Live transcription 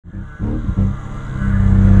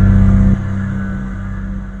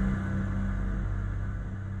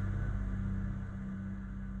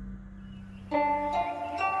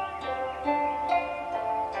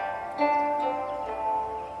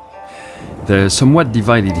The somewhat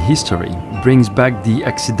divided history brings back the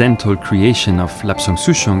accidental creation of Lapsang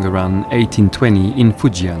Souchong around 1820 in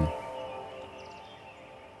Fujian.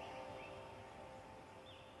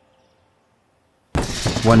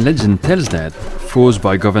 One legend tells that, forced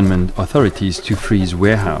by government authorities to freeze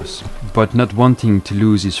warehouse, but not wanting to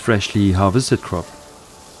lose his freshly harvested crop,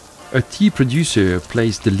 a tea producer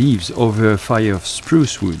placed the leaves over a fire of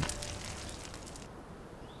spruce wood.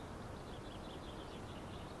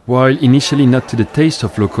 While initially not to the taste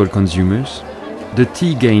of local consumers, the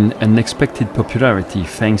tea gained unexpected popularity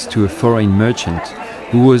thanks to a foreign merchant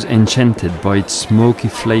who was enchanted by its smoky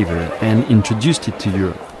flavor and introduced it to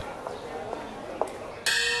Europe.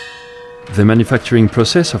 The manufacturing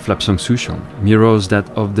process of Lapsang Souchong mirrors that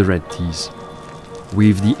of the red teas,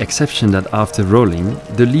 with the exception that after rolling,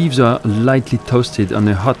 the leaves are lightly toasted on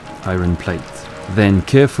a hot iron plate, then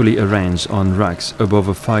carefully arranged on racks above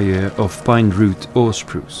a fire of pine root or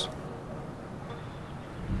spruce.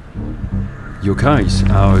 Yokais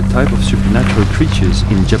are a type of supernatural creatures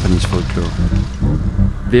in Japanese folklore.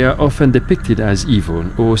 They are often depicted as evil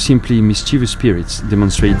or simply mischievous spirits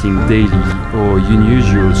demonstrating daily or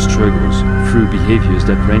unusual struggles through behaviors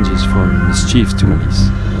that ranges from mischief to malice.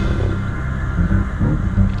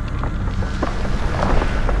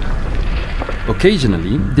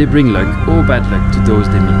 Occasionally, they bring luck or bad luck to those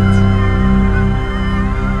they meet.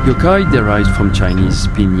 Yokai derives from Chinese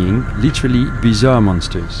pinyin, literally bizarre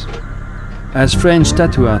monsters. As French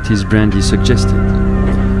tattoo artist Brandy suggested,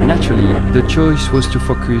 naturally the choice was to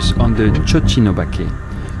focus on the Chochinobake,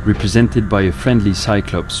 represented by a friendly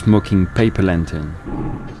cyclops smoking paper lantern.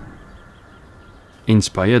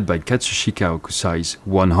 Inspired by Katsushika Okusai's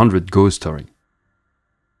 100 Ghost story.